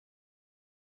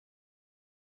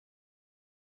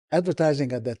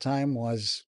advertising at that time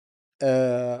was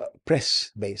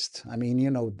press based. I mean,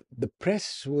 the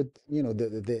press would,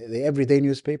 the everyday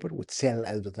newspaper would sell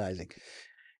advertising.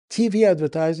 TV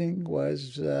advertising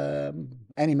was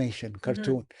animation,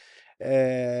 cartoon,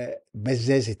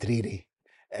 بزازة ريري،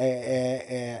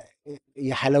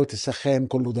 يا حلاوة السخان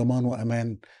كله ضمان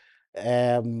وأمان.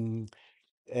 um,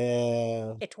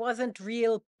 It wasn't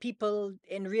real people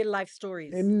in real life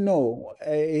stories. No,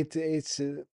 it's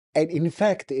and in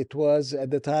fact, it was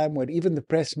at the time when even the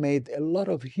press made a lot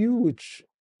of huge,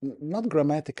 not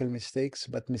grammatical mistakes,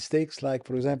 but mistakes like,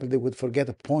 for example, they would forget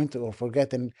a point or forget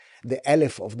the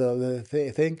aleph of the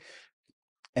thing.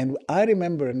 And I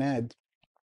remember an ad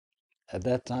at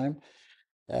that time,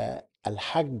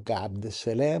 الحاج عبد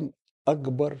السلام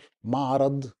أكبر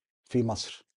معرض في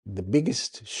مصر, the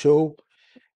biggest show,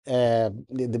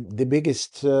 the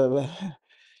biggest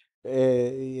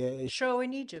Show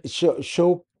in Egypt.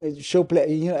 show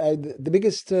play, the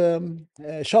biggest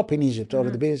shop in Egypt, or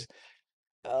the biggest,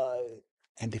 uh,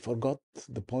 and they forgot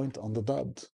the point on the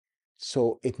dot.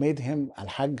 So it made him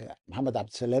Al-Hajj Muhammad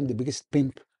Abd Salam the biggest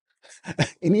pimp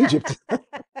in Egypt.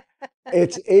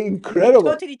 It's It incredible.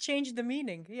 totally changed the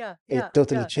meaning. Yeah, It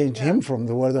totally changed yeah. him from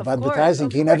the world of Of course, advertising.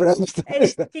 of He never course. understood And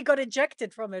it. he got ejected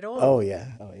from it all. Oh yeah,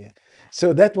 oh yeah. So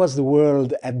that was the world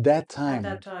at that time.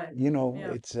 that time,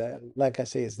 yeah. It's like I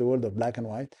say, it's the world of black and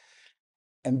white.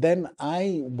 And then I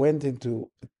went into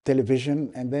television,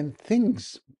 and then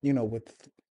things, with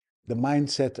the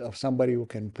mindset of somebody who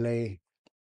can play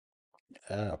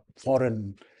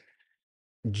foreign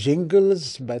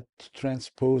jingles, but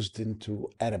transposed into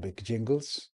Arabic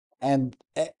jingles. And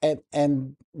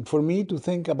for me to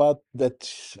think about that,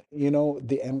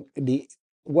 the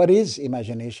what is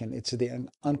imagination? It's the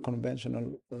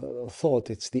unconventional thought.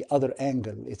 It's the other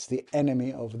angle. It's the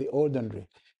enemy of the ordinary,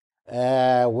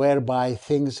 whereby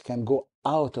things can go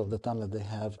out of the tunnel they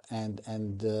have and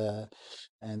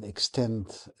extend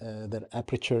their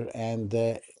aperture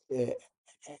uh,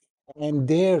 and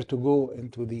dare to go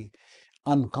into the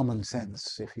uncommon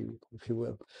sense, if you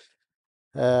will,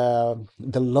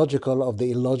 the logical of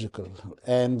the illogical,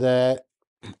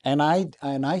 and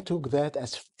I took that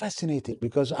as fascinating,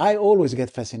 because I always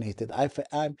get fascinated.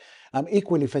 I'm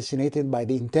equally fascinated by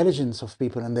the intelligence of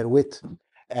people and their wit,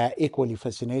 equally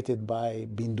fascinated by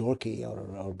being dorky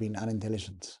or being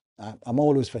unintelligent. I'm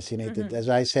always fascinated. As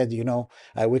I said,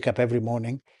 I wake up every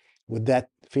morning with that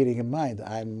feeling in mind.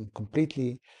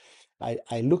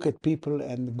 I look at people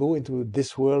and go into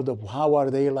this world of how are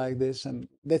they like this, and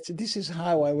this is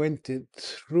how I went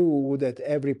through that.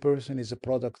 Every person is a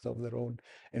product of their own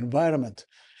environment,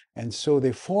 and so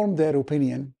they form their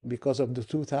opinion because of the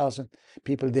 2,000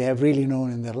 people they have really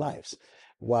known in their lives,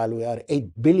 while we are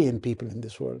 8 billion people in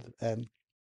this world, and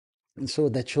so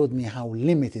that showed me how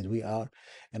limited we are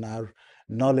in our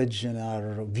knowledge and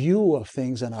our view of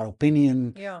things and our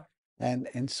opinion. Yeah.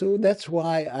 And so that's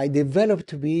why I developed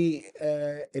to be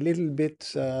a little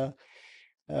bit uh,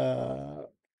 uh,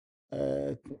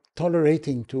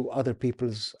 tolerating to other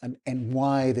people's and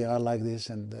why they are like this.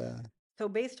 And So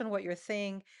based on what you're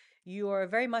saying, you are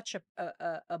very much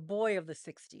a boy of the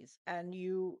 60s, and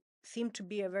you seem to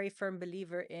be a very firm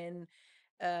believer in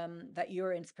that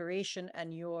your inspiration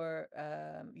and your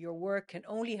work can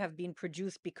only have been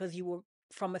produced because you were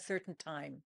from a certain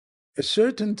time. a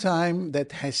certain time uh,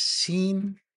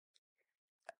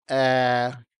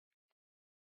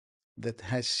 that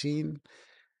has seen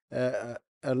uh,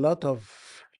 a lot of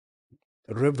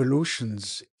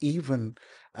revolutions. Even,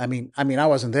 I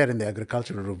wasn't there in the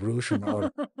agricultural revolution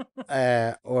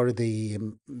or the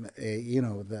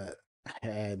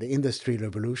the industry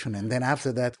revolution, and then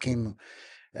after that came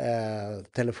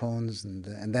telephones,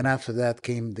 and then after that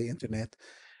came the internet,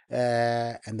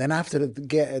 and then after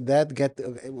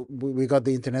we got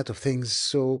the Internet of Things.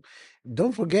 So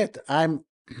don't forget, I'm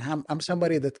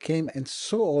somebody that came and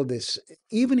saw all this.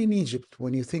 Even in Egypt,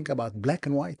 when you think about black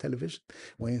and white television,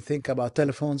 when you think about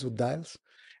telephones with dials,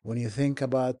 when you think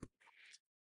about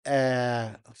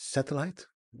satellite,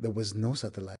 there was no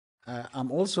satellite.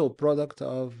 I'm also a product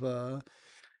of, the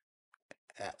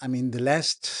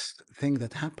last thing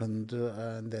that happened,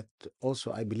 that also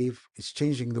I believe is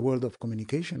changing the world of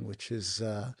communication, which is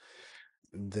the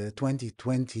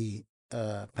 2020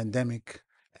 pandemic,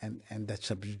 and that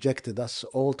subjected us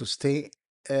all to stay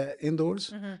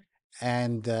indoors.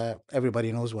 And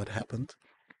everybody knows what happened.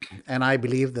 And I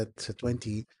believe that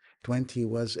 2020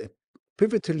 was a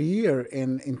pivotal year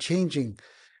in changing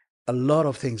a lot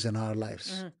of things in our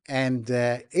lives. And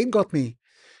it got me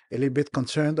a little bit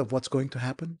concerned of what's going to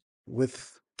happen with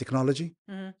technology,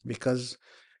 because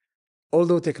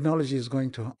although technology is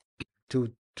going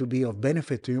to to be of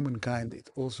benefit to humankind, it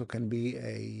also can be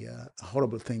a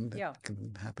horrible thing that Yeah.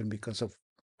 can happen because of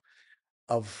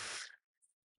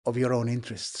of your own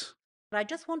interests. But I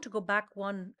just want to go back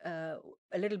a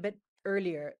little bit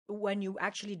earlier when you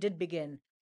actually did begin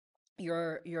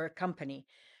your company.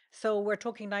 So we're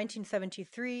talking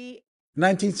 1973.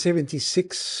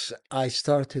 1976, I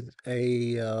started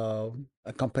a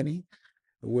company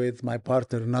with my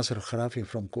partner Nasser Kharafi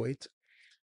from Kuwait.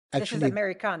 This is Actually,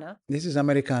 Americana. this is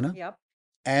Americana. Yep.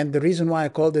 And the reason why I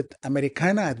called it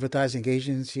Americana Advertising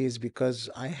Agency is because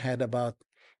I had about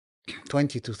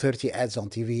 20 to 30 ads on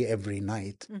TV every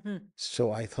night. Hmm.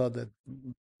 So I thought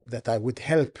that I would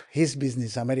help his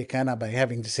business Americana by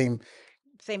having Same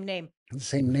name. the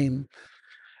same name.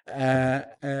 Uh,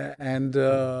 uh, and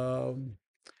uh,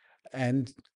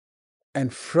 and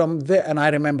and from there, and I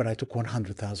remember I took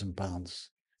 100,000 pounds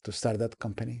to start that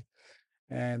company,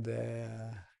 and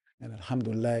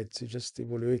alhamdulillah, it's just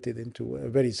evaluated into a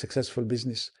very successful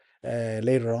business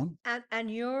later on. And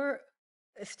your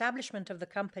establishment of the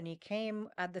company came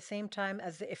at the same time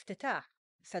as the Iftitah,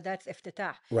 Sadat's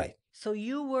Iftitah. Right. So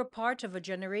you were part of a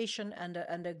generation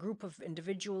and a group of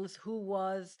individuals who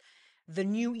was the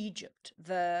new Egypt,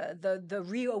 the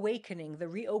reawakening, the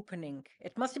reopening.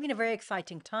 It must have been a very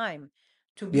exciting time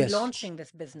to be Yes. launching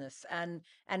this business and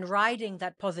riding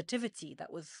that positivity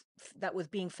that was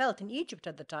being felt in Egypt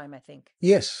at the time, I think.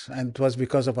 Yes, and it was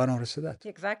because of Anwar Sadat.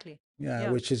 Exactly. Yeah,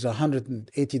 Yeah. which is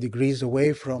 180 degrees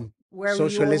away from Where you all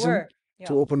socialism were. Yeah.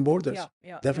 to open Yeah. borders. Yeah.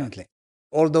 Yeah. Definitely.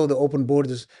 Although the open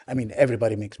borders, I mean,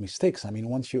 everybody makes mistakes. I mean,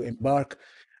 once you embark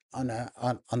on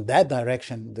that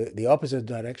direction, the opposite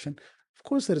direction, of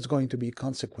course there is going to be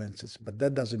consequences, but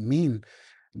that doesn't mean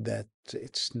that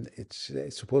it's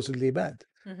supposedly bad.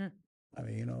 Hmm. I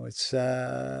mean, it's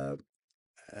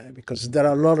because there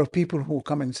are a lot of people who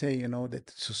come and say, that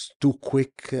it's just too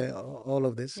quick, all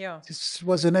of this. Yeah. This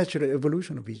was a natural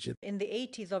evolution of Egypt. In the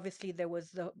 80s, obviously, there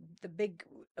was the big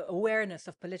awareness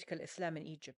of political Islam in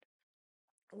Egypt.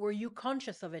 Were you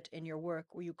conscious of it in your work?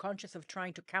 Were you conscious of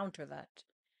trying to counter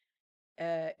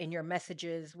that in your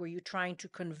messages? Were you trying to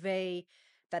convey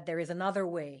that there is another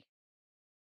way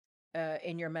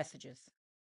in your messages?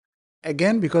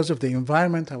 Again, because of the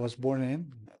environment I was born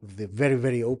in, the very,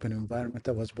 very open environment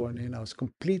I was born in, I was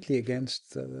completely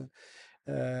against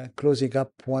closing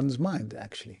up one's mind,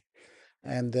 actually.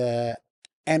 And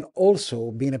and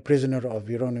also being a prisoner of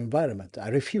your own environment. I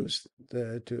refused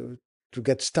to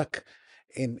get stuck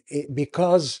in it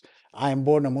because I am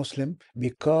born a Muslim,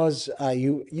 because uh,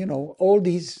 all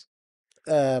these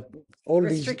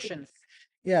Restrictions.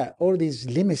 all these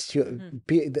limits Hmm.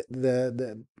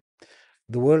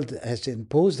 the world has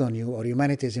imposed on you, or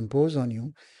humanity has imposed on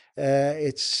you.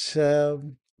 It's uh,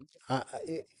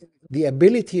 the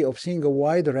ability of seeing a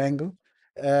wider angle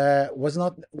was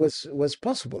not was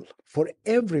possible for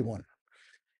everyone.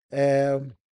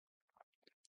 Um,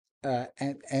 uh,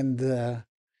 and and uh,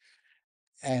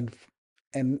 and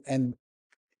and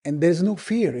and there's no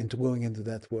fear into going into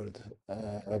that world.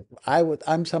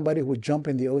 I'm somebody who would jump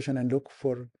in the ocean and look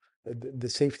for the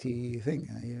safety thing,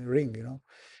 ring,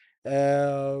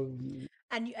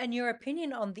 And your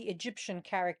opinion on the Egyptian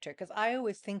character, because I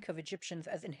always think of Egyptians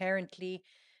as inherently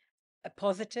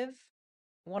positive,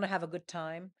 want to have a good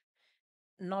time,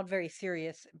 not very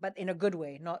serious, but in a good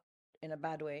way, not in a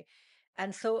bad way.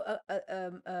 And so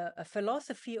a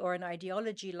philosophy or an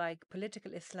ideology like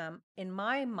political Islam, in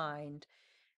my mind,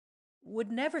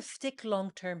 would never stick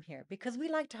long term here because we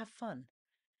like to have fun.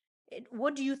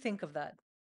 What do you think of that?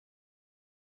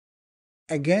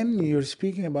 again, you're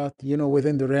speaking about,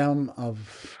 within the realm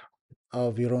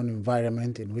of your own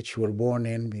environment in which you were born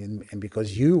in, and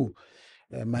because you,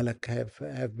 Malak,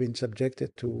 have been subjected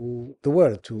to the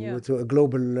world, Yeah. to a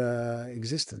global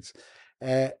existence.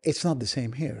 It's not the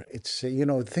same here. It's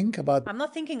think about. I'm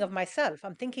not thinking of myself.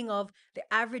 I'm thinking of the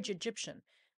average Egyptian.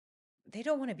 They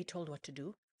don't want to be told what to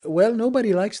do. Well,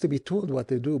 nobody likes to be told what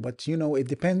to do, but it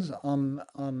depends on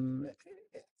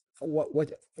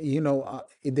what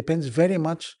it depends very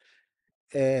much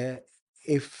uh,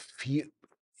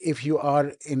 if you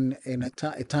are in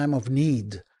a time of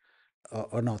need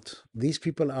or not. These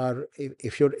people are,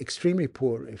 if you're extremely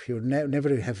poor, if you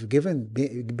never have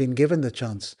been given the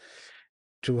chance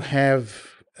to have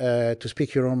to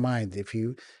speak your own mind,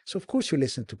 so of course you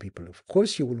listen to people. Of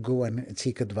course you will go and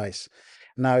seek advice.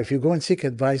 Now, if you go and seek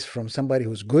advice from somebody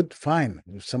who's good, fine.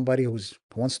 If somebody who's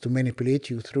wants to manipulate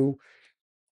you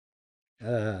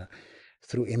uh,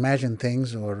 through imagined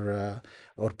things or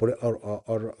or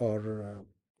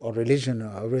religion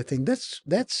or everything, that's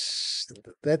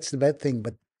the bad thing.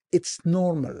 But it's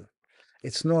normal.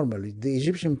 It's normal. The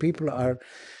Egyptian people are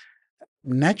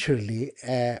naturally,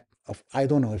 I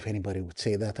don't know if anybody would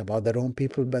say that about their own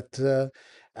people, but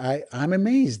I'm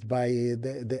amazed by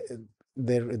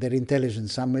their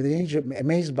intelligence. I'm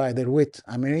amazed by their wit.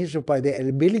 I'm amazed by their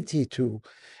ability to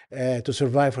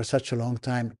survive for such a long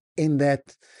time in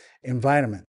that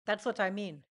environment. That's what I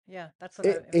mean. Yeah, that's what I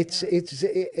mean.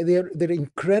 Yeah. They're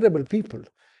incredible people,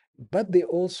 but they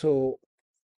also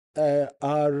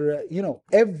are,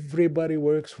 everybody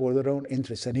works for their own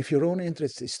interests, and if your own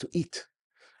interest is to eat,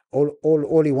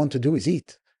 all you want to do is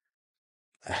eat,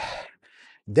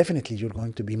 definitely you're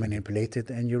going to be manipulated,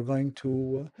 and you're going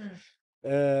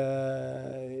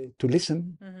Mm. to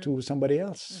listen Mm-hmm. to somebody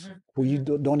else Mm-hmm. who you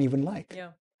Mm-hmm. don't even like.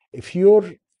 Yeah. If you're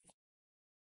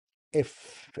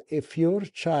if your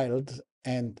child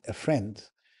and a friend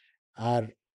are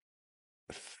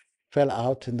fell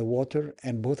out in the water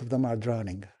and both of them are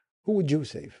drowning, who would you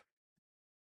save?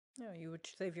 Yeah, you would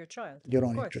save your child. Your Of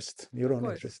own course. interest. Your Of own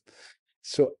course. interest.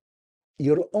 So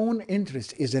your own interest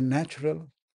is a natural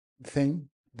thing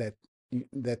that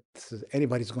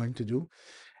anybody's going to do,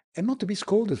 and not to be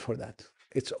scolded for that.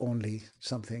 It's only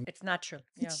something. It's natural.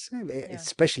 Yeah. It's Yeah.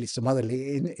 especially it's a motherly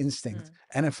instinct Mm.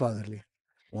 and a fatherly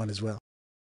one as well.